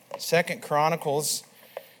2 Chronicles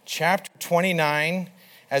chapter 29,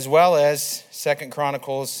 as well as 2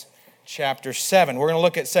 Chronicles chapter 7. We're going to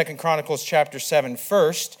look at 2 Chronicles chapter 7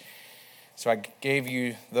 first. So I gave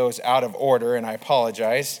you those out of order, and I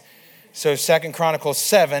apologize. So 2 Chronicles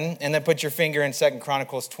 7, and then put your finger in 2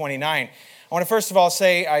 Chronicles 29. I want to first of all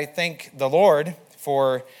say I thank the Lord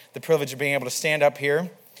for the privilege of being able to stand up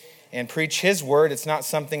here and preach His word. It's not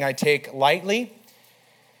something I take lightly.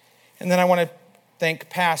 And then I want to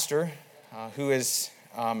thank Pastor, who is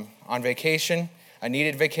on vacation, a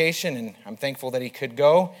needed vacation, and I'm thankful that he could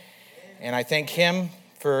go. And I thank him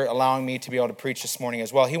for allowing me to be able to preach this morning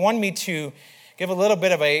as well. He wanted me to give a little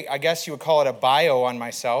bit of I guess you would call it a bio on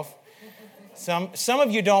myself. Some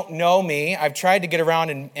of you don't know me. I've tried to get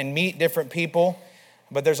around and meet different people,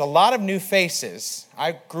 but there's a lot of new faces.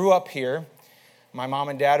 I grew up here. My mom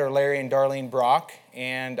and dad are Larry and Darlene Brock,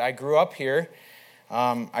 and I grew up here.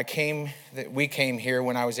 We came here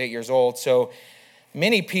when I was 8 years old, so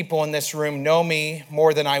many people in this room know me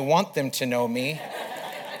more than I want them to know me,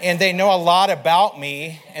 and they know a lot about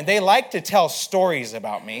me, and they like to tell stories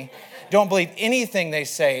about me. Don't believe anything they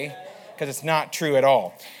say, because it's not true at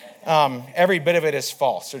all. Every bit of it is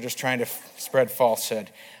false. They're just trying to spread falsehood.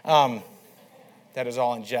 That is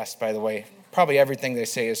all in jest, by the way. Probably everything they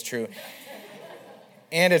say is true.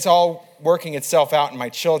 And it's all working itself out in my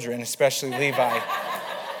children, especially Levi.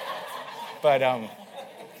 But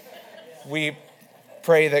we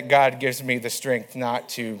pray that God gives me the strength not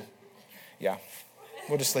to,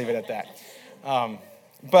 we'll just leave it at that.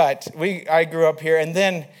 But I grew up here, and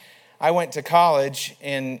then I went to college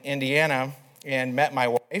in Indiana and met my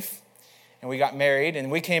wife, and we got married,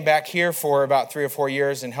 and we came back here for about 3 or 4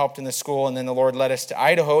 years and helped in the school, and then the Lord led us to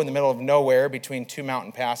Idaho in the middle of nowhere between two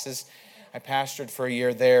mountain passes. I pastored for a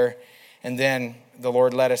year there, and then the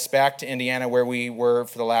Lord led us back to Indiana where we were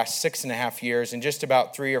for the last 6.5 years, and just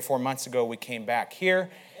about 3 or 4 months ago we came back here.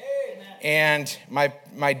 And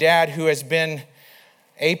my dad, who has been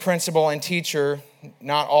a principal and teacher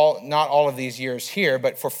not all of these years here,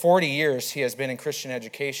 but for 40 years he has been in Christian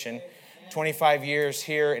education, 25 years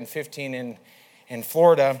here and 15 in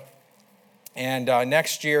Florida, and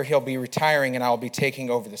next year he'll be retiring and I'll be taking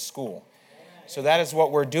over the school. So that is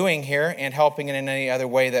what we're doing here, and helping in any other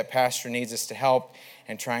way that Pastor needs us to help,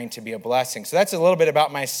 and trying to be a blessing. So that's a little bit about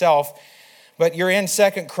myself. But you're in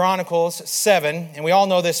 2 Chronicles 7, and we all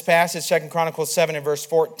know this passage, 2 Chronicles 7 and verse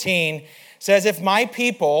 14, says, "If my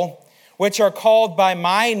people, which are called by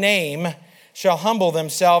my name, shall humble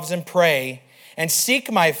themselves and pray, and seek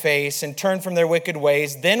my face, and turn from their wicked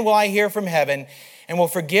ways, then will I hear from heaven, and will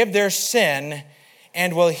forgive their sin,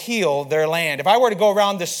 and will heal their land." If I were to go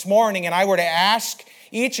around this morning and I were to ask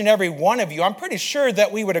each and every one of you, I'm pretty sure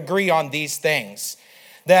that we would agree on these things,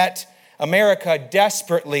 that America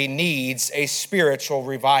desperately needs a spiritual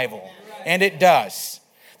revival, and it does.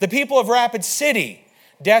 The people of Rapid City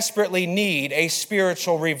desperately need a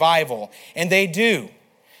spiritual revival, and they do.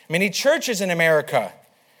 Many churches in America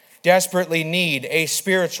desperately need a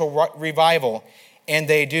spiritual revival, and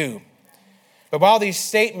they do. But while these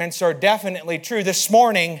statements are definitely true, this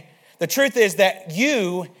morning, the truth is that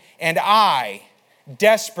you and I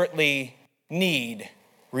desperately need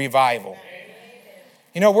revival.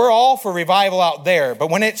 You know, we're all for revival out there, but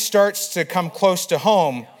when it starts to come close to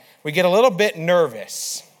home, we get a little bit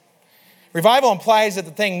nervous. Revival implies that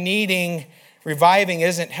the thing needing reviving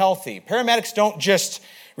isn't healthy. Paramedics don't just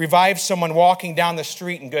revive someone walking down the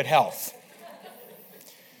street in good health.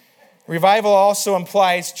 Revival also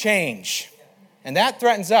implies change. And that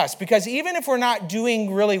threatens us, because even if we're not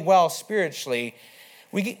doing really well spiritually,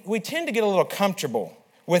 we tend to get a little comfortable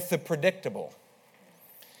with the predictable.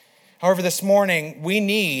 However, this morning, we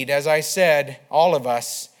need, as I said, all of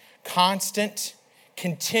us, constant,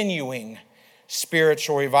 continuing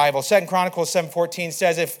spiritual revival. 2 Chronicles 7:14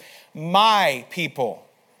 says, "If my people,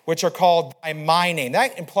 which are called by my name,"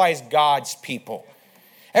 that implies God's people.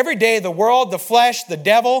 Every day, the world, the flesh, the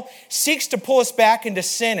devil seeks to pull us back into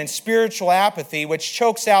sin and spiritual apathy, which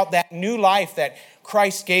chokes out that new life that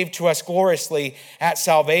Christ gave to us gloriously at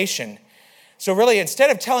salvation. So really, instead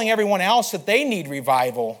of telling everyone else that they need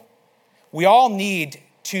revival, we all need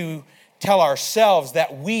to tell ourselves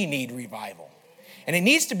that we need revival. And it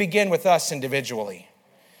needs to begin with us individually.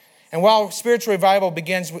 And while spiritual revival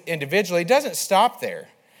begins individually, it doesn't stop there.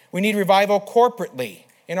 We need revival corporately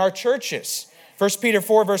in our churches. 1 Peter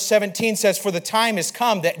 4 verse 17 says, "For the time has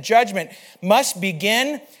come that judgment must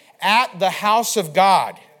begin at the house of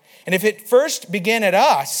God. And if it first begin at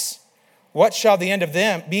us, what shall the end of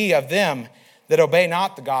them be of them that obey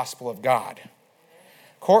not the gospel of God?"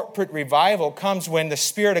 Corporate revival comes when the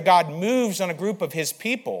Spirit of God moves on a group of His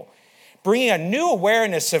people, bringing a new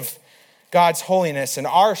awareness of God's holiness and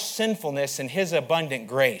our sinfulness and His abundant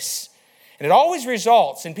grace. And it always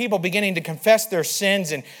results in people beginning to confess their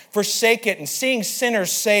sins and forsake it and seeing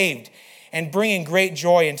sinners saved and bringing great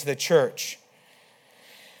joy into the church.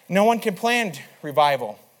 No one can plan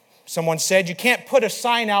revival. Someone said, you can't put a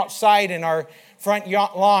sign outside in our front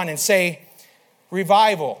lawn and say,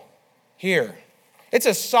 revival here. It's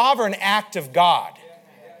a sovereign act of God.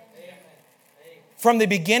 From the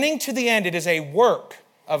beginning to the end, it is a work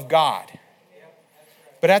of God.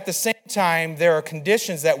 But at the same time, there are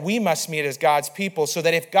conditions that we must meet as God's people so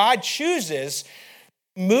that if God chooses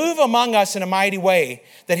to move among us in a mighty way,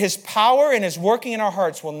 that His power and His working in our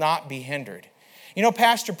hearts will not be hindered. You know,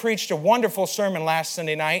 Pastor preached a wonderful sermon last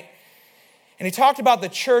Sunday night, and he talked about the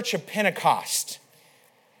church of Pentecost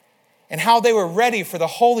and how they were ready for the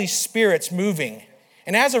Holy Spirit's moving.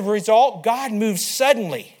 And as a result, God moved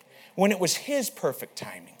suddenly when it was His perfect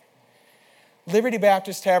timing. Liberty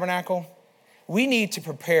Baptist Tabernacle, we need to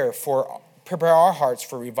prepare our hearts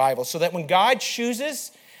for revival so that when God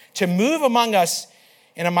chooses to move among us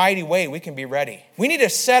in a mighty way, we can be ready. We need to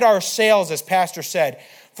set our sails, as Pastor said,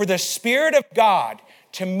 for the Spirit of God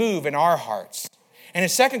to move in our hearts. And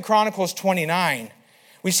in 2 Chronicles 29,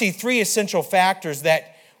 we see 3 essential factors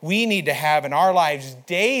that we need to have in our lives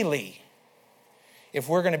daily if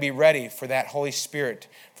we're going to be ready for that Holy Spirit,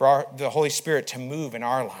 the Holy Spirit to move in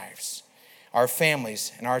our lives, our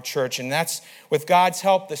families, and our church. And that's, with God's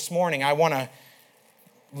help this morning, I want to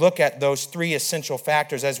look at those 3 essential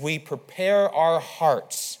factors as we prepare our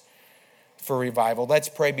hearts for revival. Let's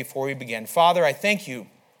pray before we begin. Father, I thank You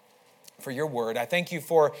for Your word. I thank You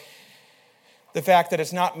for the fact that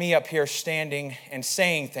it's not me up here standing and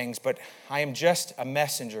saying things, but I am just a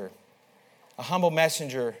messenger, a humble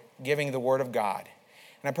messenger giving the word of God.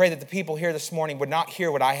 And I pray that the people here this morning would not hear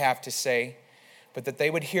what I have to say, but that they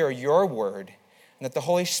would hear Your word, and that the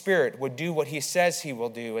Holy Spirit would do what He says He will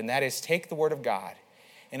do, and that is take the word of God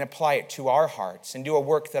and apply it to our hearts and do a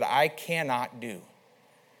work that I cannot do.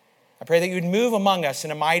 I pray that You'd move among us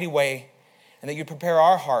in a mighty way and that You'd prepare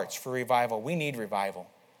our hearts for revival. We need revival.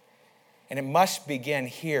 And it must begin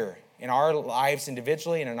here in our lives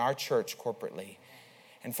individually and in our church corporately.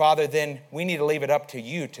 And Father, then we need to leave it up to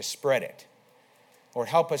You to spread it. Lord,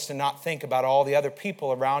 help us to not think about all the other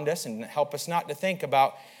people around us, and help us not to think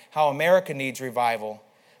about how America needs revival,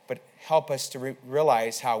 but help us to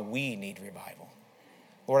realize how we need revival.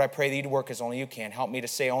 Lord, I pray that You'd work as only You can. Help me to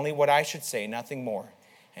say only what I should say, nothing more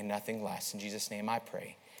and nothing less. In Jesus' name I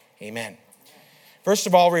pray. Amen. First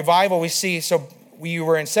of all, revival we see, so we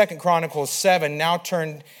were in 2 Chronicles 7. Now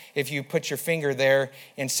turn, if you put your finger there,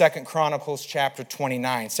 in 2 Chronicles chapter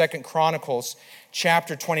 29. 2 Chronicles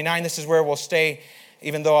chapter 29. This is where we'll stay,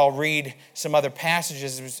 even though I'll read some other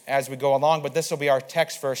passages as we go along. But this will be our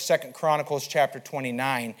text verse, 2 Chronicles chapter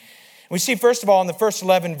 29. We see, first of all, in the first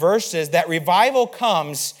 11 verses, that revival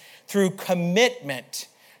comes through commitment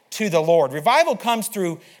to the Lord. Revival comes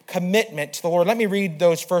through commitment to the Lord. Let me read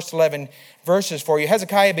those first 11 verses for you.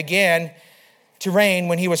 Hezekiah began to reign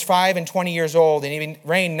when he was 25 years old, and he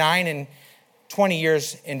reigned 29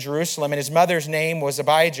 years in Jerusalem. And his mother's name was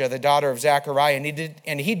Abijah, the daughter of Zechariah.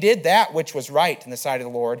 And he did that which was right in the sight of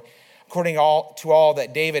the Lord, according to all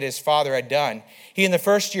that David his father had done. He, in the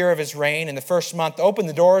first year of his reign, in the first month, opened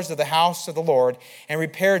the doors of the house of the Lord and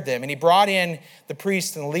repaired them. And he brought in the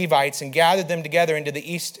priests and the Levites and gathered them together into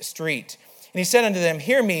the east street. And he said unto them,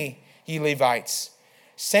 Hear me, ye Levites.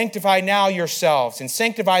 Sanctify now yourselves, and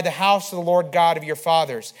sanctify the house of the Lord God of your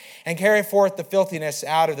fathers, and carry forth the filthiness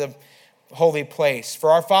out of the holy place.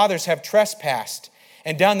 For our fathers have trespassed,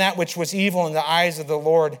 and done that which was evil in the eyes of the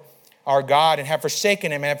Lord our God, and have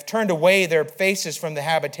forsaken Him, and have turned away their faces from the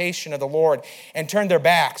habitation of the Lord, and turned their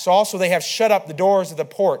backs. Also they have shut up the doors of the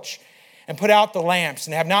porch, and put out the lamps,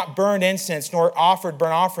 and have not burned incense, nor offered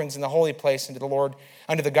burnt offerings in the holy place unto the Lord,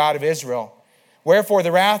 unto the God of Israel. Wherefore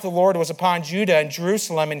the wrath of the Lord was upon Judah and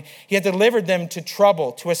Jerusalem, and He hath delivered them to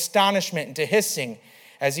trouble, to astonishment, and to hissing,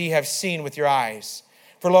 as ye have seen with your eyes.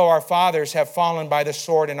 For lo, our fathers have fallen by the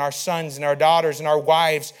sword, and our sons and our daughters and our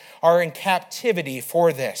wives are in captivity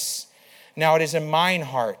for this. Now it is in mine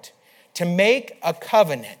heart to make a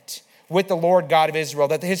covenant with the Lord God of Israel,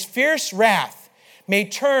 that His fierce wrath may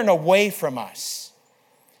turn away from us.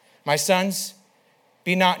 My sons,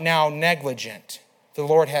 be not now negligent. The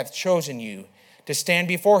Lord hath chosen you to stand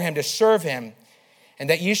before Him, to serve Him, and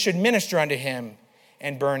that you should minister unto Him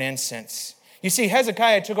and burn incense. You see,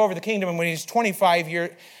 Hezekiah took over the kingdom when he was 25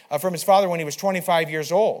 years from his father when he was 25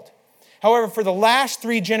 years old. However, for the last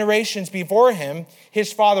 3 generations before him,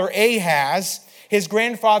 his father Ahaz, his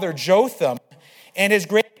grandfather Jotham, and his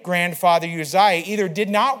great grandfather Uzziah either did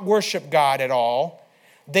not worship God at all,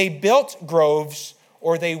 they built groves,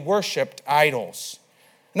 or they worshiped idols.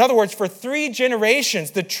 In other words, for 3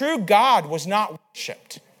 generations, the true God was not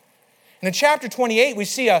worshiped. And in chapter 28, we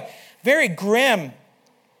see a very grim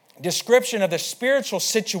description of the spiritual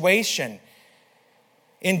situation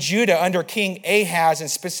in Judah under King Ahaz, and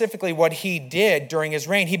specifically what he did during his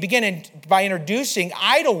reign. He began by introducing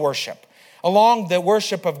idol worship along the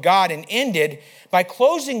worship of God, and ended by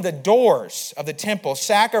closing the doors of the temple,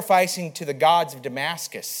 sacrificing to the gods of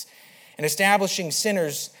Damascus, and establishing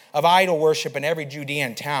centers of idol worship in every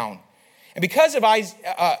Judean town. And because of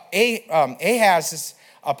Ahaz's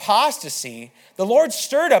apostasy, the Lord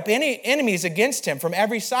stirred up any enemies against him from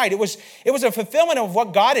every side. It was a fulfillment of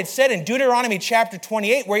what God had said in Deuteronomy chapter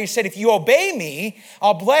 28, where he said, if you obey me,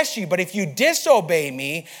 I'll bless you. But if you disobey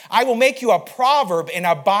me, I will make you a proverb and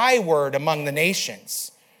a byword among the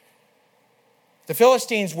nations. The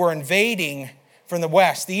Philistines were invading from the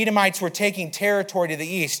west. The Edomites were taking territory to the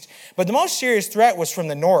east. But the most serious threat was from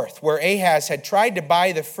the north, where Ahaz had tried to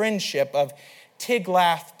buy the friendship of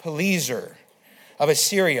Tiglath-Pileser of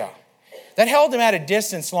Assyria. That held him at a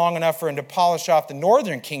distance long enough for him to polish off the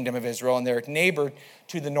northern kingdom of Israel and their neighbor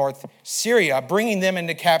to the north, Syria, bringing them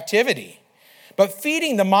into captivity. But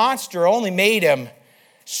feeding the monster only made him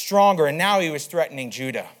stronger, and now he was threatening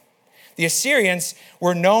Judah. The Assyrians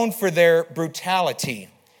were known for their brutality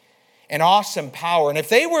and awesome power. And if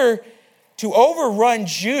they were to overrun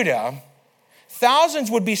Judah,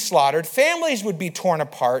 thousands would be slaughtered, families would be torn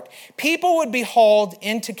apart, people would be hauled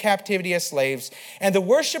into captivity as slaves, and the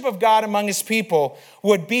worship of God among his people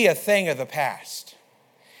would be a thing of the past.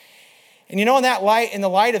 And in the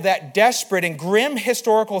light of that desperate and grim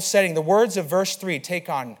historical setting, the words of verse 3 take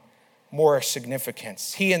on more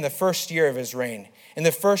significance. He, in the first year of his reign, in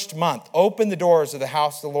the first month, opened the doors of the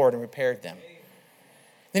house of the Lord and repaired them.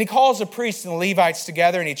 Then he calls the priests and the Levites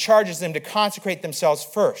together, and he charges them to consecrate themselves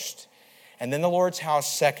first, and then the Lord's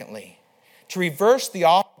house secondly, to reverse the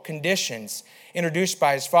awful conditions introduced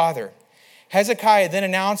by his father. Hezekiah then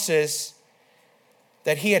announces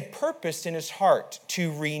that he had purposed in his heart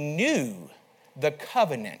to renew the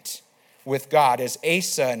covenant with God, as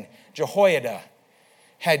Asa and Jehoiada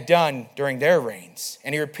had done during their reigns.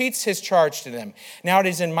 And he repeats his charge to them. Now it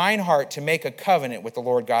is in mine heart to make a covenant with the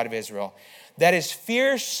Lord God of Israel, that his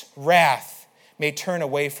fierce wrath may turn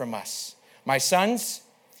away from us. My sons,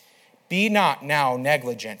 be not now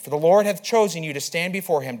negligent, for the Lord hath chosen you to stand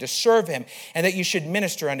before him, to serve him, and that you should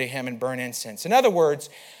minister unto him and burn incense. In other words,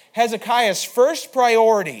 Hezekiah's first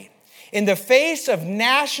priority in the face of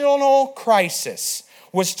national crisis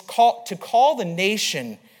was to call the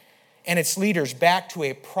nation and its leaders back to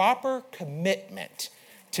a proper commitment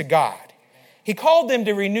to God. He called them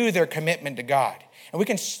to renew their commitment to God. And we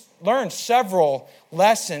can learn several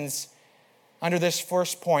lessons under this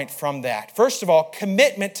first point from that. First of all,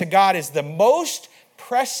 commitment to God is the most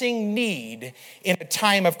pressing need in a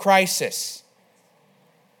time of crisis.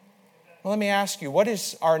 Well, let me ask you, what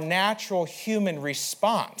is our natural human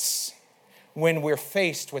response when we're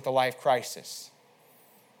faced with a life crisis?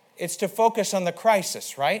 It's to focus on the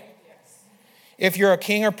crisis, right? Yes. If you're a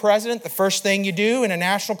king or president, the first thing you do in a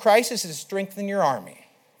national crisis is strengthen your army.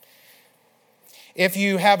 If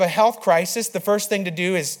you have a health crisis, the first thing to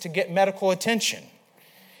do is to get medical attention.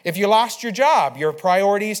 If you lost your job, your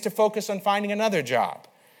priority is to focus on finding another job.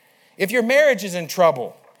 If your marriage is in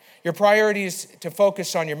trouble, your priority is to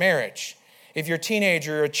focus on your marriage. If your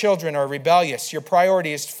teenager or your children are rebellious, your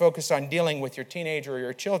priority is to focus on dealing with your teenager or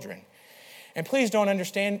your children. And please don't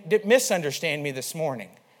misunderstand me this morning.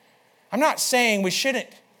 I'm not saying we should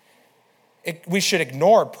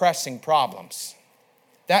ignore pressing problems.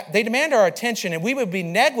 That they demand our attention, and we would be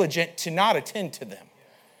negligent to not attend to them.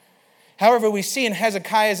 However, we see in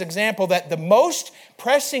Hezekiah's example that the most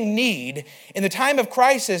pressing need in the time of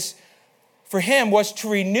crisis for him was to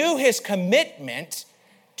renew his commitment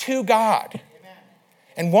to God. Amen.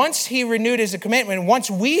 And once he renewed his commitment, once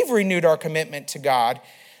we've renewed our commitment to God,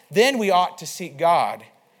 then we ought to seek God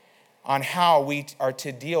on how we are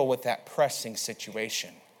to deal with that pressing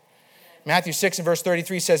situation. Matthew 6 and verse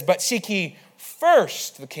 33 says, but seek ye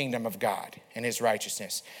first the kingdom of God and his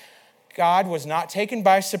righteousness. God was not taken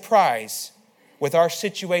by surprise with our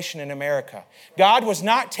situation in America. God was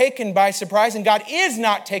not taken by surprise, and God is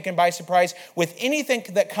not taken by surprise with anything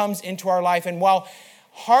that comes into our life. And while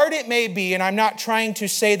hard it may be, and I'm not trying to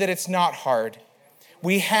say that it's not hard,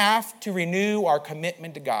 we have to renew our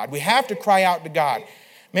commitment to God. We have to cry out to God.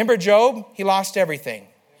 Remember Job? He lost everything.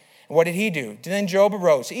 And what did he do? Then Job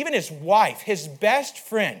arose. Even his wife, his best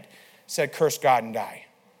friend, said, curse God and die.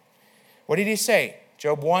 What did he say?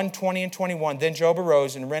 Job 1, 20 and 21. Then Job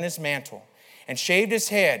arose and rent his mantle and shaved his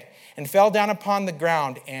head and fell down upon the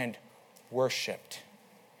ground and worshiped.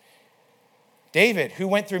 David, who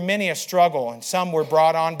went through many a struggle, and some were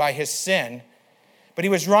brought on by his sin, but he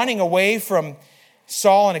was running away from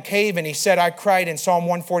Saul in a cave, and he said, I cried in Psalm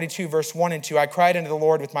 142, verse 1 and 2, I cried unto the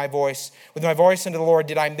Lord with my voice. With my voice unto the Lord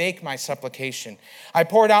did I make my supplication. I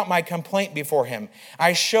poured out my complaint before him.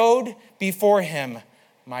 I showed before him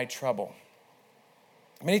my trouble.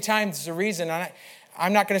 Many times the reason,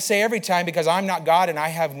 I'm not going to say every time because I'm not God and I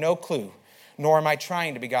have no clue, nor am I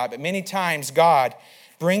trying to be God, but many times God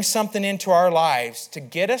brings something into our lives to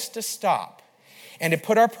get us to stop and to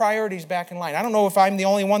put our priorities back in line. I don't know if I'm the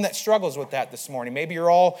only one that struggles with that this morning. Maybe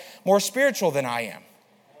you're all more spiritual than I am.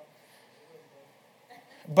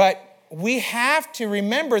 But we have to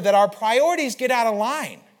remember that our priorities get out of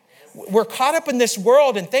line. We're caught up in this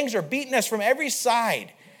world and things are beating us from every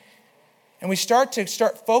side. And we start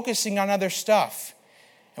focusing on other stuff.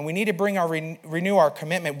 And we need to renew our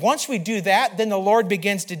commitment. Once we do that, then the Lord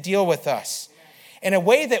begins to deal with us in a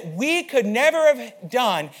way that we could never have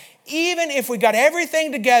done, even if we got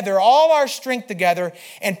everything together, all our strength together,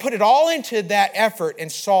 and put it all into that effort in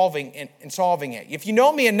solving it. If you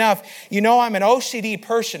know me enough, you know I'm an OCD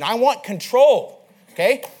person. I want control,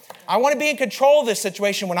 okay? I want to be in control of this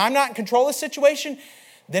situation. When I'm not in control of the situation,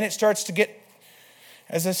 then it starts to get,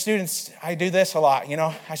 as a student, I do this a lot,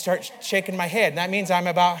 I start shaking my head. And that means I'm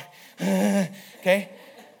about, okay?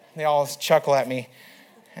 They all chuckle at me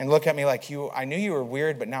and look at me like, I knew you were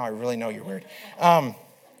weird, but now I really know you're weird. But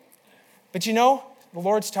the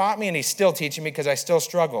Lord's taught me, and He's still teaching me because I still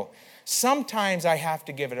struggle. Sometimes I have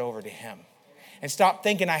to give it over to Him and stop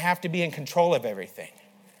thinking I have to be in control of everything.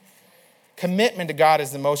 Commitment to God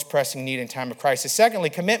is the most pressing need in time of crisis. Secondly,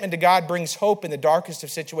 commitment to God brings hope in the darkest of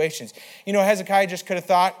situations. Hezekiah just could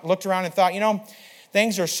have looked around and thought,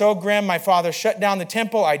 things are so grim. My father shut down the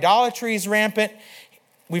temple. Idolatry is rampant.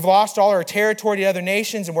 We've lost all our territory to other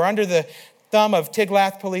nations, and we're under the thumb of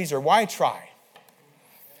Tiglath-Pileser. Why try?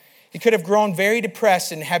 He could have grown very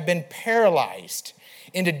depressed and have been paralyzed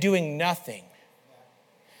into doing nothing.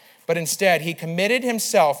 But instead, he committed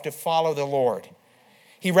himself to follow the Lord.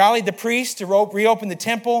 He rallied the priests to reopen the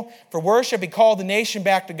temple for worship. He called the nation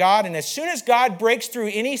back to God. And as soon as God breaks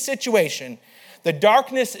through any situation, the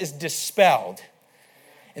darkness is dispelled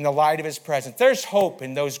in the light of His presence. There's hope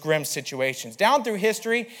in those grim situations. Down through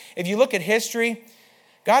history, if you look at history,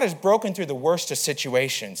 God has broken through the worst of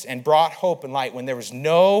situations and brought hope and light when there was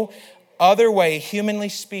no other way, humanly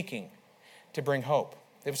speaking, to bring hope.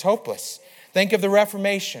 It was hopeless. Think of the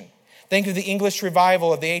Reformation. Think of the English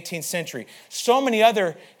revival of the 18th century. So many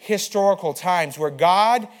other historical times where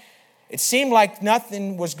God, it seemed like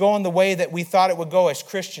nothing was going the way that we thought it would go as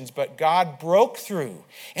Christians, but God broke through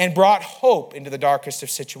and brought hope into the darkest of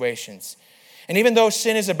situations. And even though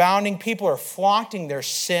sin is abounding, people are flaunting their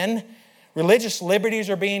sin. Religious liberties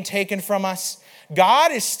are being taken from us.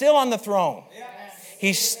 God is still on the throne.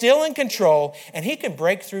 He's still in control, and He can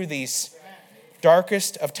break through these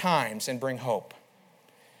darkest of times and bring hope.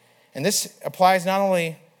 And this applies not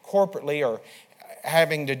only corporately or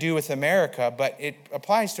having to do with America, but it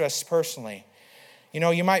applies to us personally.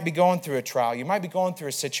 You might be going through a trial. You might be going through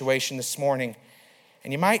a situation this morning,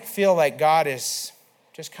 and you might feel like God has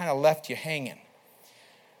just kind of left you hanging.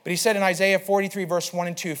 But He said in Isaiah 43, verse 1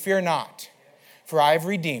 and 2, fear not, for I have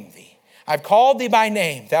redeemed thee. I've called thee by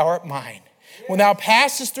name, thou art mine. When thou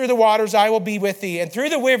passest through the waters, I will be with thee. And through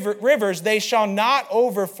the rivers, they shall not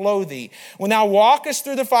overflow thee. When thou walkest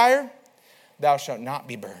through the fire, thou shalt not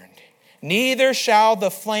be burned. Neither shall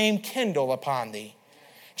the flame kindle upon thee.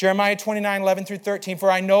 Jeremiah 29, 11 through 13,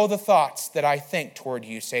 for I know the thoughts that I think toward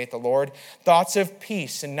you, saith the Lord, thoughts of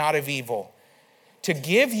peace and not of evil, to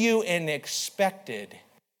give you an expected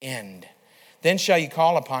end. Then shall ye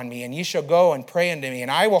call upon me, and ye shall go and pray unto me,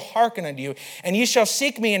 and I will hearken unto you. And ye shall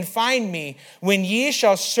seek me and find me, when ye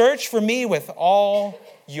shall search for me with all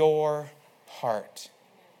your heart.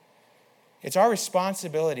 It's our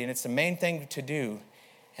responsibility, and it's the main thing to do,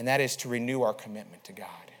 and that is to renew our commitment to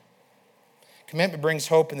God. Commitment brings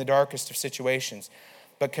hope in the darkest of situations.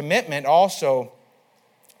 But commitment also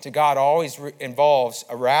to God always involves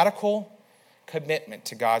a radical commitment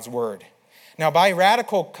to God's word. Now, by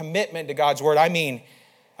radical commitment to God's word, I mean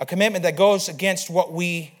a commitment that goes against what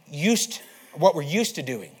we're used to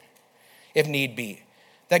doing, if need be.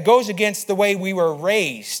 That goes against the way we were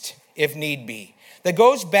raised, if need be. That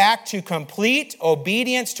goes back to complete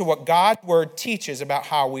obedience to what God's word teaches about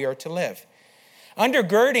how we are to live.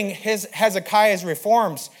 Undergirding Hezekiah's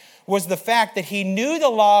reforms was the fact that he knew the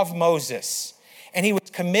law of Moses, and he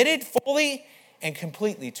was committed fully and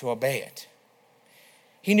completely to obey it.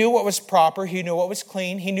 He knew what was proper. He knew what was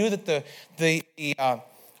clean. He knew that the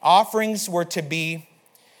offerings were to be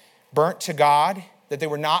burnt to God, that they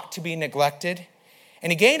were not to be neglected.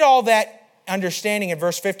 And he gained all that understanding. In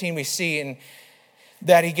verse 15 we see and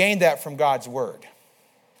that he gained that from God's word.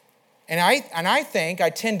 And I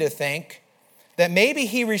tend to think that maybe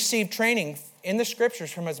he received training in the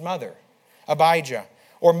scriptures from his mother, Abijah,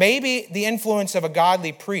 or maybe the influence of a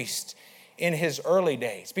godly priest in his early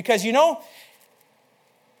days. Because,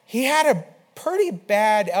 he had a pretty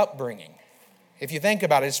bad upbringing, if you think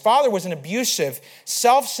about it. His father was an abusive,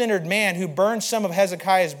 self-centered man who burned some of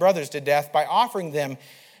Hezekiah's brothers to death by offering them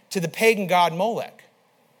to the pagan god Molech.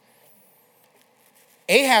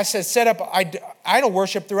 Ahaz has set up idol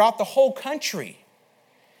worship throughout the whole country.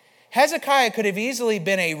 Hezekiah could have easily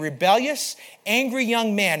been a rebellious, angry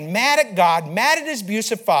young man, mad at God, mad at his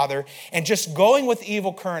abusive father, and just going with the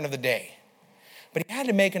evil current of the day. But he had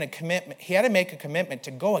to make a commitment. He had to make a commitment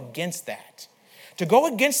to go against that, to go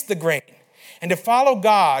against the grain, and to follow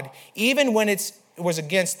God even when it was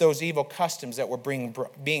against those evil customs that were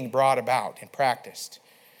being brought about and practiced.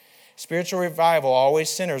 Spiritual revival always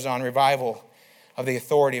centers on revival of the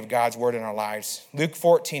authority of God's word in our lives. Luke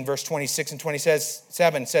 14, verse 26 and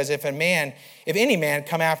 27 says, if any man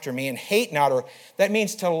come after me and hate not, or that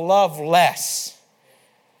means to love less,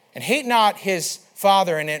 and hate not his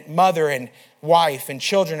father and mother and wife and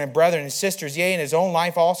children and brethren and sisters, yea, in his own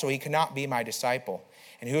life also, he cannot be my disciple.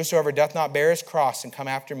 And whosoever doth not bear his cross and come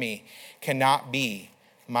after me cannot be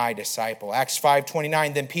my disciple. Acts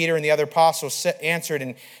 5:29, then Peter and the other apostles answered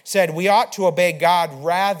and said, we ought to obey God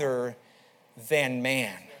rather than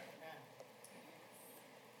man.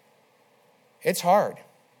 It's hard.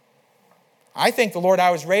 I thank the Lord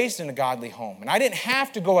I was raised in a godly home, and I didn't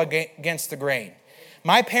have to go against the grain.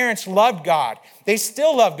 My parents loved God. They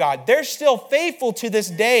still love God. They're still faithful to this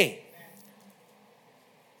day.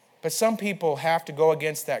 But some people have to go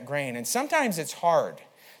against that grain, and sometimes it's hard.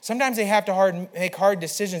 Sometimes they have to make hard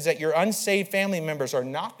decisions that your unsaved family members are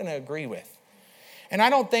not going to agree with. And I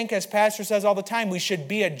don't think, as Pastor says all the time, we should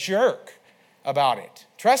be a jerk about it.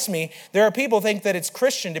 Trust me, there are people who think that it's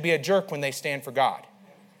Christian to be a jerk when they stand for God.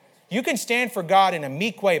 You can stand for God in a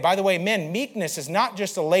meek way. By the way, men, meekness is not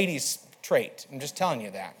just a lady's trait. I'm just telling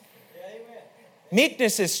you that.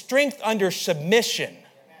 Meekness is strength under submission.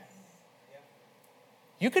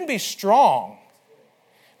 You can be strong,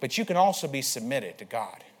 but you can also be submitted to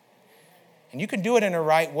God. And you can do it in a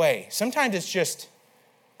right way. Sometimes it's just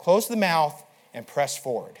close the mouth and press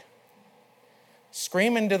forward.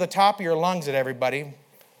 Scream into the top of your lungs at everybody.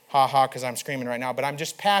 Ha ha, because I'm screaming right now, but I'm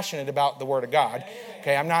just passionate about the Word of God.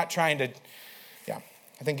 Okay, I'm not trying to,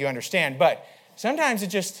 I think you understand. But sometimes it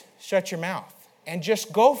just shut your mouth and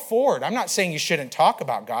just go forward. I'm not saying you shouldn't talk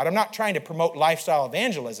about God. I'm not trying to promote lifestyle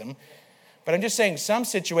evangelism. But I'm just saying some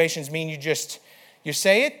situations mean you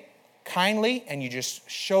say it kindly and you just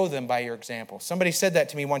show them by your example. Somebody said that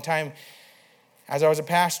to me one time as I was a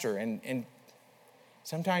pastor. And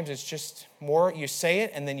sometimes it's just more you say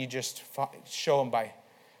it and then you just show them by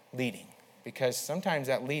leading. Because sometimes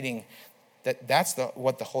that leading, that's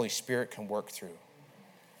what the Holy Spirit can work through.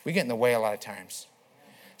 We get in the way a lot of times.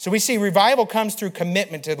 So we see revival comes through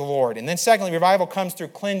commitment to the Lord. And then secondly, revival comes through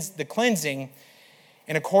the cleansing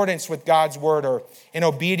in accordance with God's word or in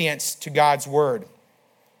obedience to God's word.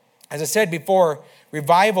 As I said before,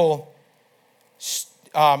 revival,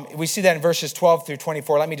 we see that in verses 12 through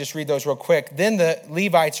 24. Let me just read those real quick. Then the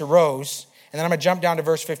Levites arose, and then I'm going to jump down to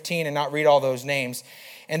verse 15 and not read all those names.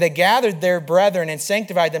 And they gathered their brethren and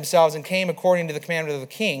sanctified themselves and came according to the commandment of the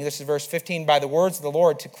king. This is verse 15, by the words of the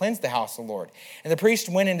Lord to cleanse the house of the Lord. And the priest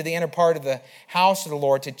went into the inner part of the house of the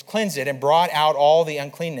Lord to cleanse it and brought out all the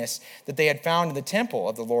uncleanness that they had found in the temple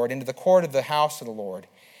of the Lord into the court of the house of the Lord.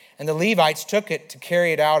 And the Levites took it to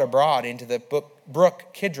carry it out abroad into the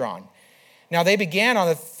brook Kidron. Now they began on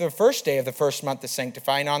the first day of the first month to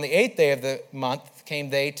sanctify, and on the 8th day of the month came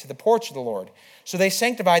they to the porch of the Lord. So they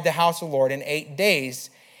sanctified the house of the Lord in 8 days,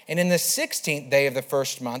 and in the 16th day of the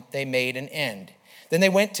first month they made an end. Then they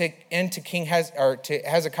went to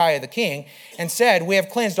Hezekiah the king and said, we have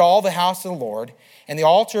cleansed all the house of the Lord, and the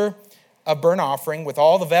altar of burnt offering with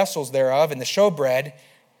all the vessels thereof, and the showbread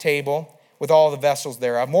table with all the vessels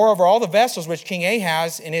thereof. Moreover, all the vessels which King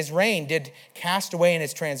Ahaz in his reign did cast away in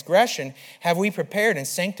his transgression have we prepared and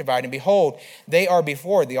sanctified, and behold, they are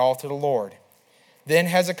before the altar of the Lord. Then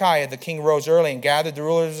Hezekiah the king rose early and gathered the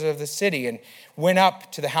rulers of the city and went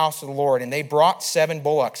up to the house of the Lord. And they brought 7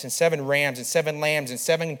 bullocks and 7 rams and 7 lambs and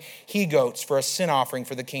 7 he-goats for a sin offering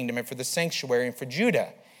for the kingdom and for the sanctuary and for Judah.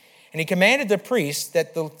 And he commanded the priests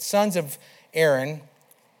that the sons of Aaron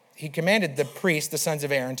the priests, the sons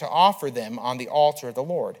of Aaron, to offer them on the altar of the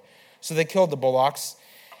Lord. So they killed the bullocks,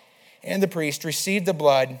 and the priest received the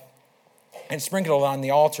blood and sprinkled it on the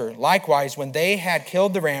altar. Likewise, when they had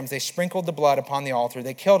killed the rams, they sprinkled the blood upon the altar.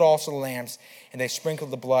 They killed also the lambs, and they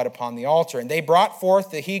sprinkled the blood upon the altar. And they brought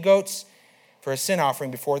forth the he-goats for a sin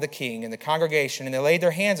offering before the king and the congregation, and they laid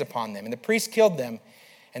their hands upon them. And the priests killed them,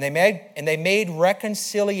 and they made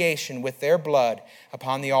reconciliation with their blood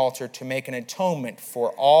upon the altar to make an atonement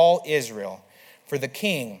for all Israel. For the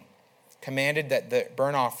king commanded that the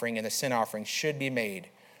burnt offering and the sin offering should be made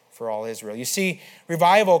for all Israel. You see,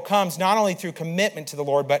 revival comes not only through commitment to the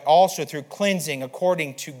Lord, but also through cleansing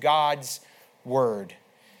according to God's word.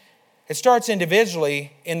 It starts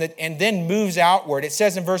individually and then moves outward. It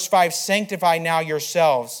says in verse 5, sanctify now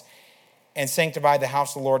yourselves and sanctify the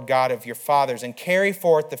house of the Lord God of your fathers, and carry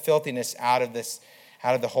forth the filthiness out of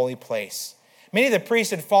the holy place. Many of the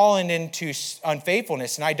priests had fallen into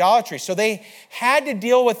unfaithfulness and idolatry, so they had to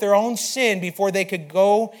deal with their own sin before they could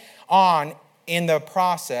go on in the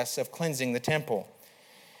process of cleansing the temple.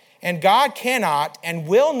 And God cannot and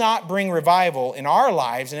will not bring revival in our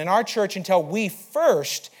lives and in our church until we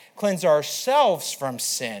first cleanse ourselves from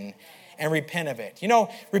sin and repent of it. You know,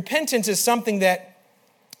 repentance is something that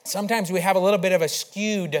sometimes we have a little bit of a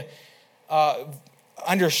skewed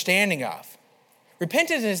understanding of.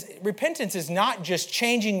 Repentance is not just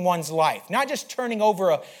changing one's life, not just turning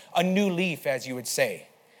over a new leaf, as you would say.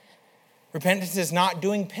 Repentance is not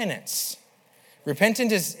doing penance.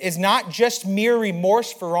 Repentance is not just mere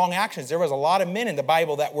remorse for wrong actions. There was a lot of men in the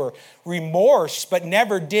Bible that were remorse but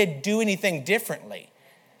never did do anything differently.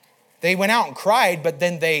 They went out and cried, but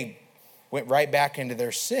then they went right back into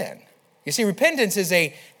their sin. You see, repentance is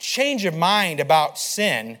a change of mind about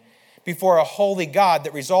sin before a holy God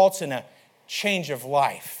that results in a change of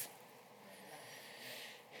life.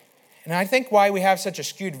 And I think why we have such a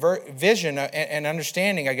skewed vision and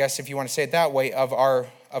understanding, I guess if you want to say it that way,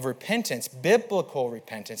 of repentance, biblical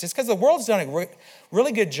repentance, is because the world's done a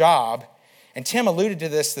really good job, and Tim alluded to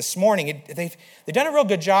this morning. They've done a real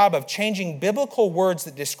good job of changing biblical words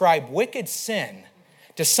that describe wicked sin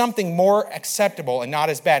to something more acceptable and not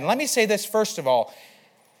as bad. And let me say this first of all.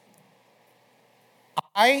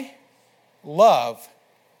 I love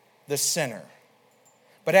the sinner.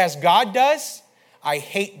 But as God does, I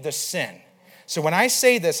hate the sin. So when I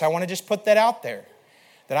say this, I want to just put that out there.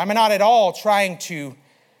 That I'm not at all trying to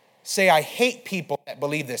say I hate people that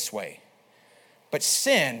believe this way. But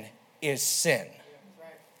sin is sin.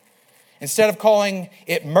 Instead of calling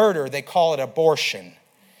it murder, they call it abortion.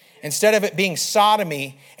 Instead of it being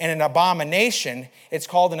sodomy and an abomination, it's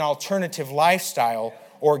called an alternative lifestyle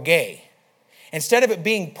or gay. Instead of it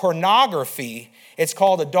being pornography, it's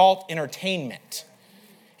called adult entertainment.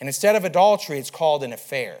 And instead of adultery, it's called an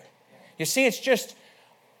affair. You see, it's just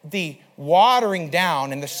the watering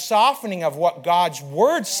down and the softening of what God's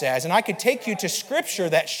word says. And I could take you to scripture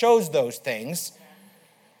that shows those things.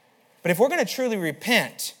 But if we're going to truly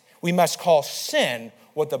repent, we must call sin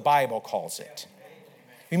what the Bible calls it.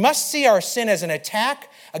 We must see our sin as an attack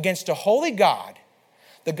against a holy God,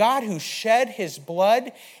 the God who shed his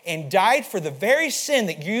blood and died for the very sin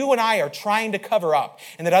that you and I are trying to cover up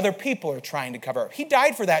and that other people are trying to cover up. He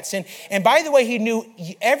died for that sin. And by the way, he knew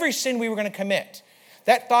every sin we were going to commit.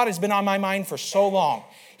 That thought has been on my mind for so long.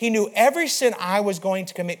 He knew every sin I was going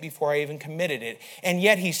to commit before I even committed it. And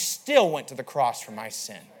yet he still went to the cross for my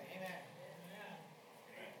sin.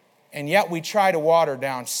 And yet we try to water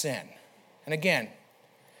down sin. And again,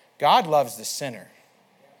 God loves the sinner.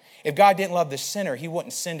 If God didn't love the sinner, he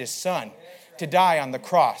wouldn't send his son to die on the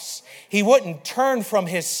cross. He wouldn't turn from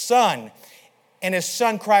his son and his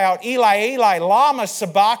son cry out, Eli, Eli, lama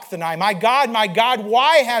sabachthani, my God,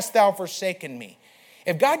 why hast thou forsaken me?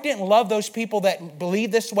 If God didn't love those people that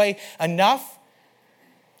believe this way enough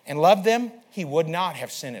and love them, he would not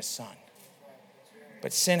have sent his son.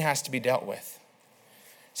 But sin has to be dealt with.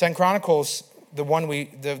 2 Chronicles, the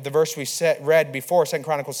verse we read before, 2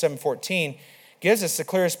 Chronicles 7:14, gives us the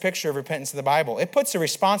clearest picture of repentance in the Bible. It puts the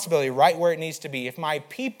responsibility right where it needs to be. If my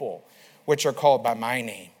people, which are called by my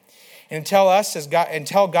name, and tell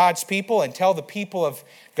God's people and tell the people of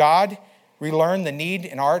God, relearn the need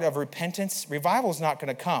and art of repentance, revival is not going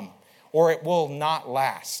to come, or it will not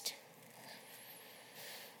last.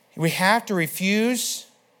 We have to refuse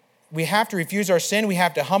our sin. We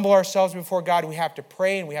have to humble ourselves before God. We have to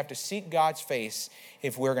pray and we have to seek God's face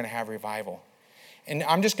if we're going to have revival. And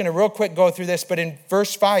I'm just going to real quick go through this, but in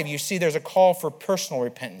verse 5, you see there's a call for personal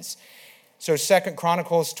repentance. So 2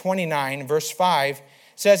 Chronicles 29, verse 5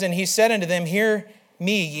 says, and he said unto them, hear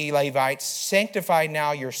me, ye Levites, sanctify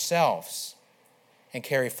now yourselves and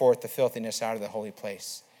carry forth the filthiness out of the holy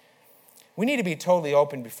place. We need to be totally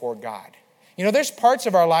open before God. You know, there's parts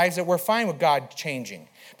of our lives that we're fine with God changing.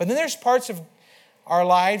 But then there's parts of our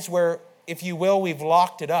lives where, if you will, we've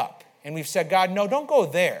locked it up. And we've said, God, no, don't go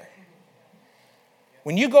there.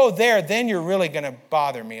 When you go there, then you're really going to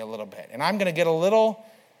bother me a little bit. And I'm going to get a little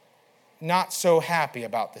not so happy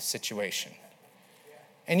about the situation.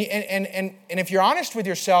 And if you're honest with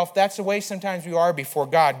yourself, that's the way sometimes we are before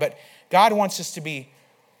God. But God wants us to be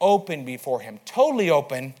open before Him, totally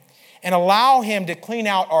open, and allow Him to clean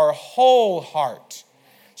out our whole heart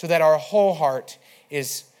so that our whole heart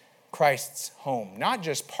is Christ's home, not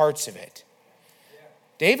just parts of it.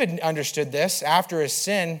 David understood this after his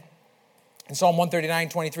sin. In Psalm 139,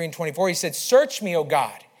 23 and 24, he said, "Search me, O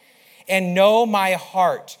God, and know my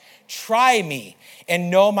heart. Try me and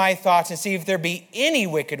know my thoughts, and see if there be any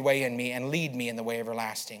wicked way in me, and lead me in the way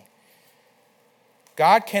everlasting."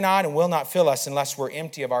 God cannot and will not fill us unless we're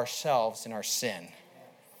empty of ourselves and our sin.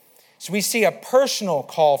 So we see a personal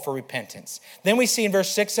call for repentance. Then we see in verse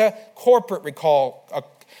 6 a corporate recall,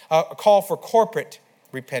 a call for corporate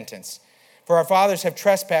repentance. For our fathers have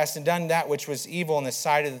trespassed and done that which was evil in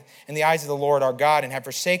the eyes of the Lord our God, and have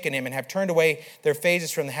forsaken Him, and have turned away their faces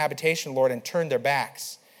from the habitation of the Lord, and turned their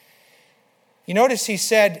backs. You notice he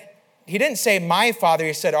didn't say my father,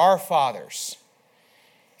 he said our fathers.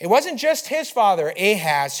 It wasn't just his father,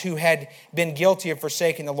 Ahaz, who had been guilty of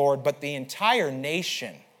forsaking the Lord, but the entire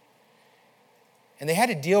nation. And they had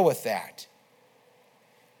to deal with that.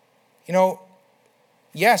 You know,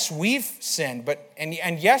 yes, we've sinned,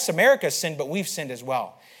 and yes, America's sinned, but we've sinned as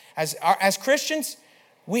well. As Christians,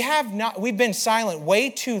 we've been silent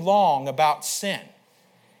way too long about sin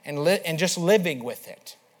and just living with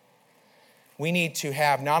it. We need to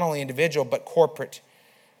have not only individual but corporate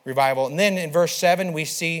revival. And then in verse 7, we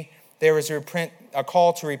see there is a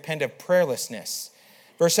call to repent of prayerlessness.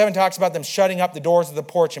 Verse 7 talks about them shutting up the doors of the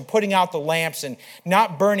porch and putting out the lamps and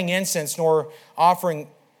not burning incense nor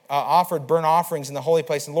offered burnt offerings in the holy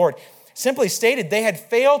place of the Lord. Simply stated, they had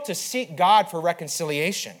failed to seek God for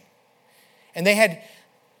reconciliation. And they had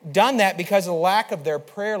done that because of the lack of their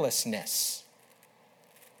prayerlessness.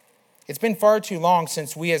 It's been far too long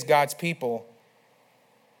since we as God's people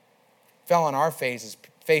fell on our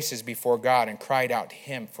faces before God and cried out to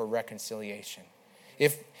Him for reconciliation.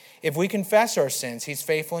 If we confess our sins, He's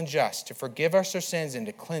faithful and just to forgive us our sins and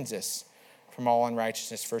to cleanse us from all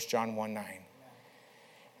unrighteousness, 1 John 1:9.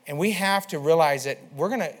 And we have to realize that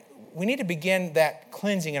we need to begin that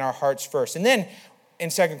cleansing in our hearts first. And then in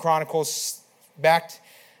 2 Chronicles,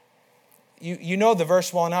 you know the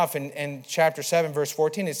verse well enough, in chapter 7, verse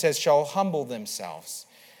 14, it says, shall humble themselves.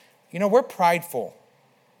 You know, we're prideful.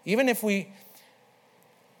 Even if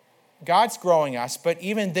God's growing us, but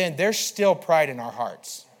even then, there's still pride in our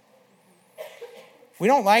hearts. We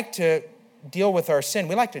don't like to deal with our sin.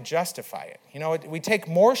 We like to justify it. You know, we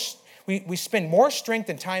spend more strength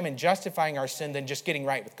and time in justifying our sin than just getting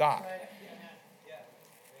right with God.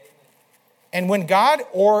 And when God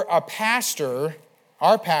or our pastor,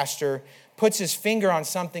 puts his finger on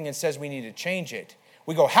something and says we need to change it,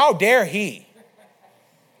 we go, how dare he?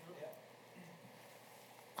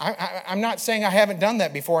 I'm not saying I haven't done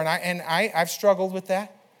that before, and I've struggled with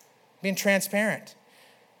that, being transparent.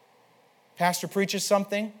 Pastor preaches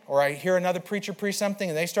something, or I hear another preacher preach something,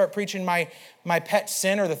 and they start preaching my pet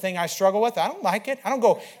sin or the thing I struggle with. I don't like it. I don't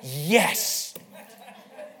go, yes,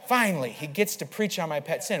 finally, he gets to preach on my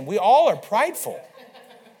pet sin. We all are prideful.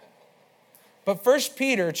 But 1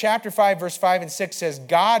 Peter chapter 5, verse 5 and 6 says,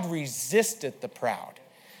 God resisteth the proud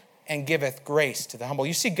and giveth grace to the humble.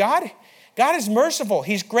 You see, God is merciful.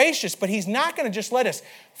 He's gracious, but He's not going to just let us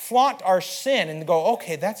flaunt our sin and go,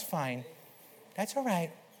 okay, that's fine. That's all right.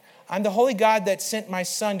 I'm the holy God that sent my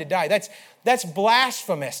Son to die. That's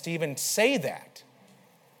blasphemous to even say that.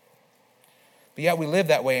 But yet we live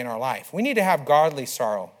that way in our life. We need to have godly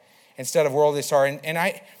sorrow instead of worldly sorrow.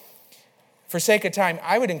 And for sake of time,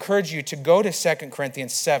 I would encourage you to go to 2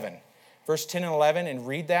 Corinthians 7, verse 10 and 11, and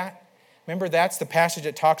read that. Remember, that's the passage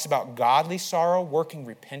that talks about godly sorrow working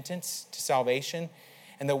repentance to salvation,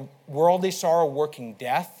 and the worldly sorrow working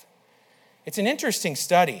death. It's an interesting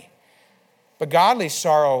study. But godly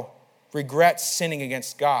sorrow regrets sinning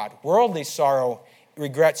against God. Worldly sorrow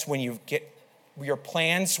regrets when your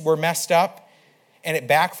plans were messed up and it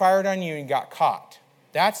backfired on you and you got caught.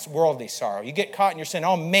 That's worldly sorrow. You get caught in your sin.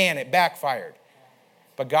 Oh man, it backfired.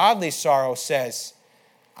 But godly sorrow says,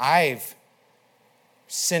 I've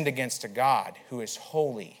sinned against a God who is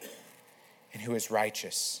holy and who is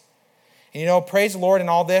righteous. And you know, praise the Lord in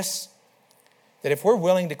all this, that if we're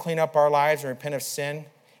willing to clean up our lives and repent of sin,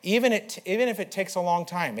 even if it takes a long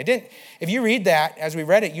time. It didn't. If you read that, as we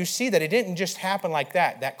read it, you see that it didn't just happen like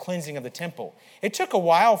that cleansing of the temple. It took a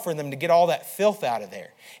while for them to get all that filth out of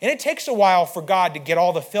there. And it takes a while for God to get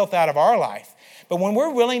all the filth out of our life. But when we're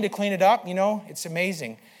willing to clean it up, it's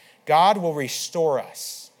amazing. God will restore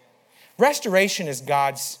us. Restoration is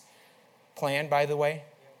God's plan, by the way.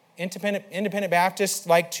 Independent Baptists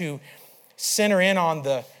like to center in on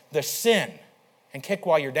the sin and kick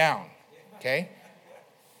while you're down. Okay?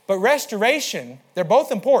 But restoration, they're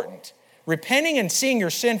both important. Repenting and seeing your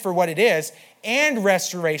sin for what it is and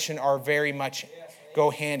restoration are very much go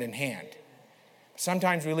hand in hand.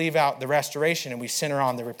 Sometimes we leave out the restoration and we center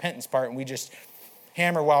on the repentance part and we just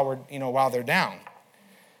hammer while they're down.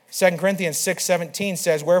 2 Corinthians 6:17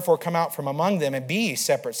 says, "Wherefore come out from among them and be ye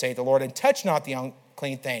separate, saith the Lord, and touch not the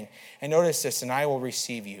unclean thing." And notice this, "And I will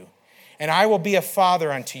receive you. And I will be a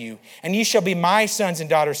father unto you, and ye shall be my sons and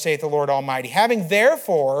daughters, saith the Lord Almighty. Having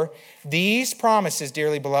therefore these promises,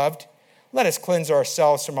 dearly beloved, let us cleanse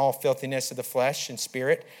ourselves from all filthiness of the flesh and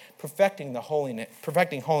spirit, perfecting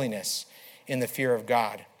holiness in the fear of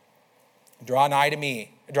God. Draw nigh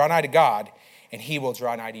to God, and he will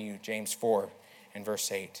draw nigh to you." James 4 and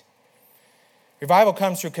verse 8. Revival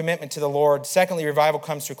comes through commitment to the Lord. Secondly, revival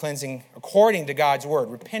comes through cleansing according to God's word,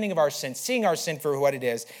 repenting of our sin, seeing our sin for what it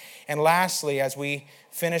is. And lastly, as we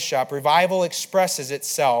finish up, revival expresses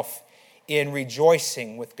itself in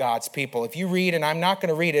rejoicing with God's people. If you read, and I'm not going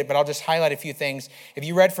to read it, but I'll just highlight a few things. If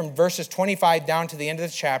you read from verses 25 down to the end of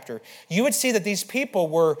the chapter, you would see that these people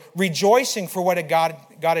were rejoicing for what God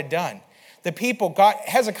had done.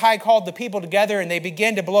 Hezekiah called the people together and they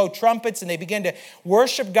began to blow trumpets and they began to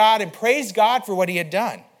worship God and praise God for what he had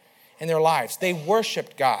done in their lives. They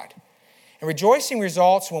worshiped God. And rejoicing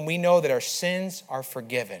results when we know that our sins are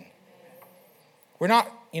forgiven. We're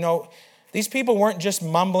not, these people weren't just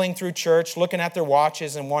mumbling through church, looking at their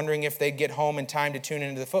watches and wondering if they'd get home in time to tune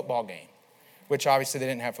into the football game, which obviously they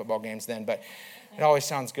didn't have football games then, but it always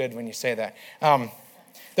sounds good when you say that.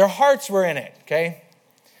 Their hearts were in it, okay?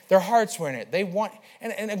 Their hearts were in it. They want,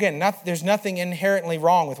 and again, there's nothing inherently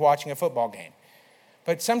wrong with watching a football game.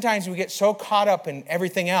 But sometimes we get so caught up in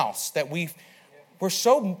everything else that we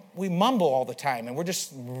mumble all the time. And we're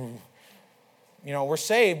just, we're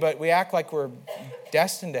saved, but we act like we're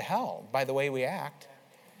destined to hell by the way we act.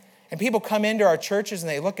 And people come into our churches and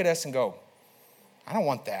they look at us and go, "I don't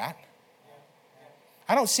want that.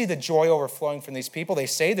 I don't see the joy overflowing from these people." They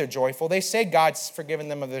say they're joyful. They say God's forgiven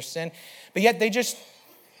them of their sin. But yet they just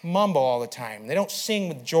mumble all the time. They don't sing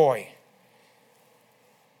with joy.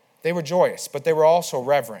 They were joyous, but they were also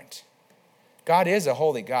reverent. God is a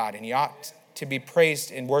holy God, and he ought to be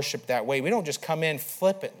praised and worshiped that way. We don't just come in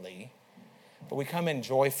flippantly, but we come in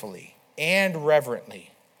joyfully and reverently.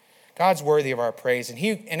 God's worthy of our praise. And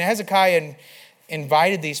Hezekiah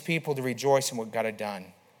invited these people to rejoice in what God had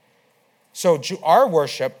done. So our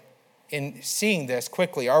worship, in seeing this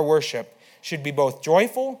quickly, our worship should be both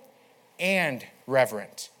joyful and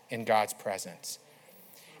reverent in God's presence.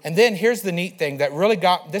 And then here's the neat thing that really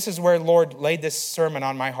this is where the Lord laid this sermon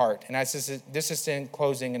on my heart. And as this is in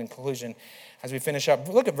closing and in conclusion, as we finish up,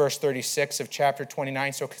 look at verse 36 of chapter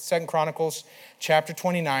 29. So 2 Chronicles chapter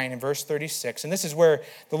 29 and verse 36. And this is where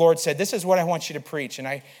the Lord said, "This is what I want you to preach." And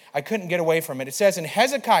I couldn't get away from it. It says, "And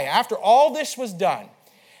Hezekiah, after all this was done,"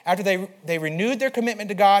 after they renewed their commitment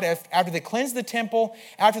to God, after they cleansed the temple,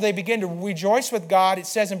 after they began to rejoice with God, it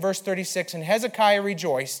says in verse 36, "And Hezekiah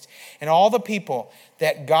rejoiced, and all the people,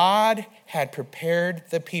 that God had prepared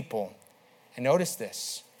the people." And notice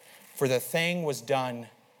this, "For the thing was done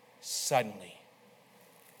suddenly."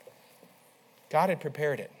 God had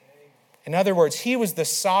prepared it. In other words, he was the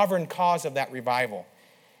sovereign cause of that revival.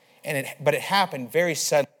 But it happened very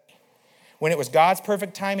suddenly. When it was God's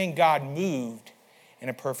perfect timing, God moved in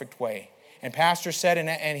a perfect way. And Pastor said,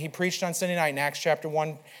 and he preached on Sunday night in Acts chapter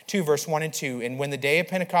 2, verse 1 and 2, "And when the day of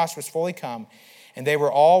Pentecost was fully come, and they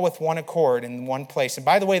were all with one accord in one place." And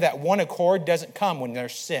by the way, that one accord doesn't come when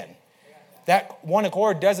there's sin. That one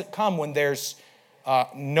accord doesn't come when there's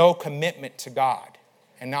no commitment to God,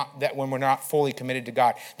 and not that when we're not fully committed to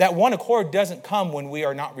God. That one accord doesn't come when we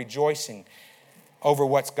are not rejoicing over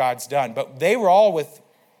what God's done. But they were all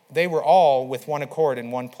with one accord in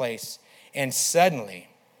one place. And suddenly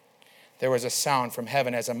there was a sound from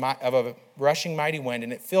heaven as of a rushing mighty wind,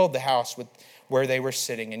 and it filled the house where they were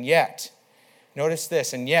sitting. And yet, notice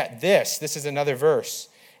this, and yet this is another verse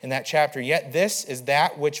in that chapter, "Yet this is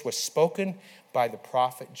that which was spoken by the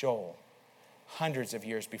prophet Joel hundreds of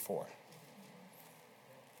years before."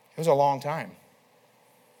 It was a long time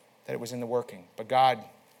that it was in the working, but God's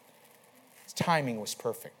timing was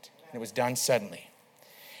perfect, and it was done suddenly.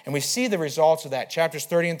 And we see the results of that. Chapters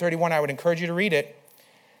 30 and 31, I would encourage you to read it.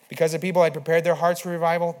 Because the people had prepared their hearts for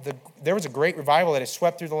revival, there was a great revival that had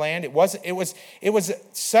swept through the land. It was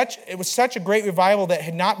such a great revival that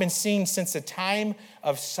had not been seen since the time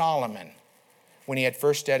of Solomon, when he had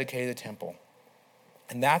first dedicated the temple.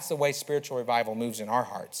 And that's the way spiritual revival moves in our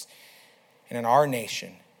hearts and in our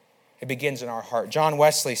nation. It begins in our heart. John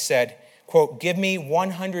Wesley said, quote, "Give me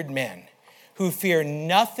 100 men who fear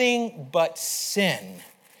nothing but sin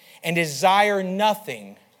and desire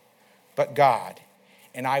nothing but God,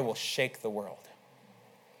 and I will shake the world."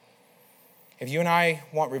 If you and I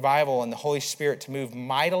want revival and the Holy Spirit to move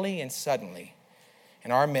mightily and suddenly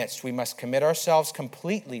in our midst, we must commit ourselves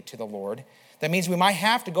completely to the Lord. That means we might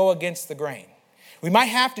have to go against the grain. We might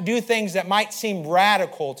have to do things that might seem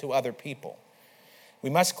radical to other people.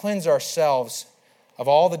 We must cleanse ourselves of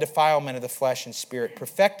all the defilement of the flesh and spirit,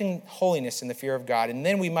 perfecting holiness in the fear of God. And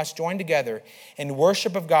then we must join together in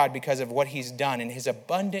worship of God because of what He's done in His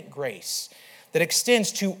abundant grace that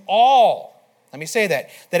extends to all, let me say that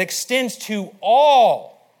extends to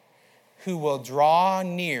all who will draw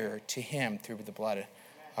near to Him through the blood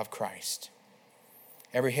of Christ.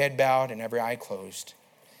 Every head bowed and every eye closed.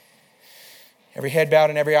 Every head bowed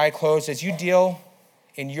and every eye closed. As you deal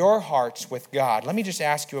in your hearts with God, let me just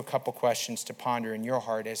ask you a couple questions to ponder in your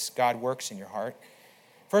heart as God works in your heart.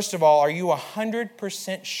 First of all, are you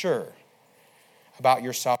 100% sure about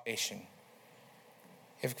your salvation?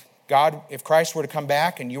 If Christ were to come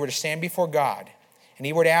back and you were to stand before God and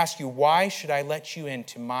He were to ask you, "Why should I let you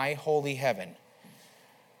into my holy heaven?"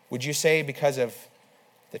 Would you say because of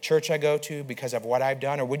the church I go to, because of what I've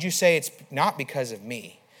done? Or would you say it's not because of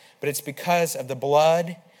me, but it's because of the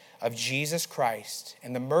blood of Jesus Christ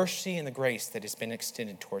and the mercy and the grace that has been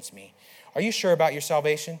extended towards me? Are you sure about your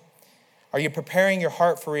salvation? Are you preparing your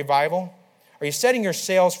heart for revival? Are you setting your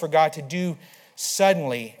sails for God to do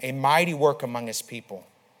suddenly a mighty work among His people?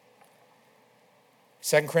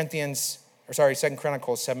 2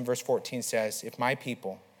 Chronicles 7 verse 14 says, "If my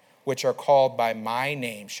people, which are called by my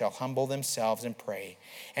name, shall humble themselves and pray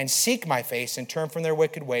and seek my face and turn from their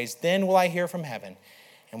wicked ways, then will I hear from heaven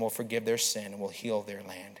and will forgive their sin and will heal their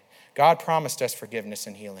land." God promised us forgiveness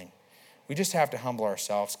and healing. We just have to humble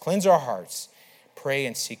ourselves, cleanse our hearts, pray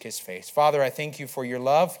and seek His face. Father, I thank You for Your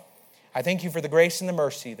love. I thank You for the grace and the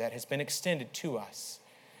mercy that has been extended to us.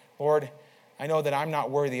 Lord, I know that I'm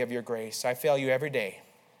not worthy of Your grace. I fail You every day.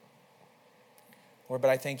 Lord,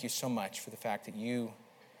 but I thank You so much for the fact that You,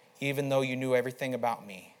 even though You knew everything about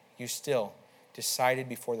me, You still decided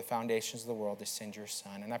before the foundations of the world to send Your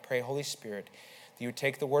Son. And I pray, Holy Spirit, that You would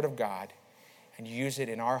take the Word of God and use it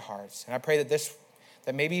in our hearts. And I pray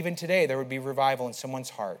that maybe even today there would be revival in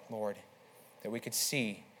someone's heart, Lord, that we could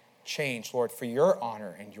see change, Lord, for Your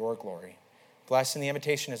honor and Your glory. Bless in the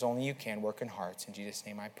invitation as only You can work in hearts. In Jesus'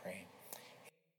 name I pray.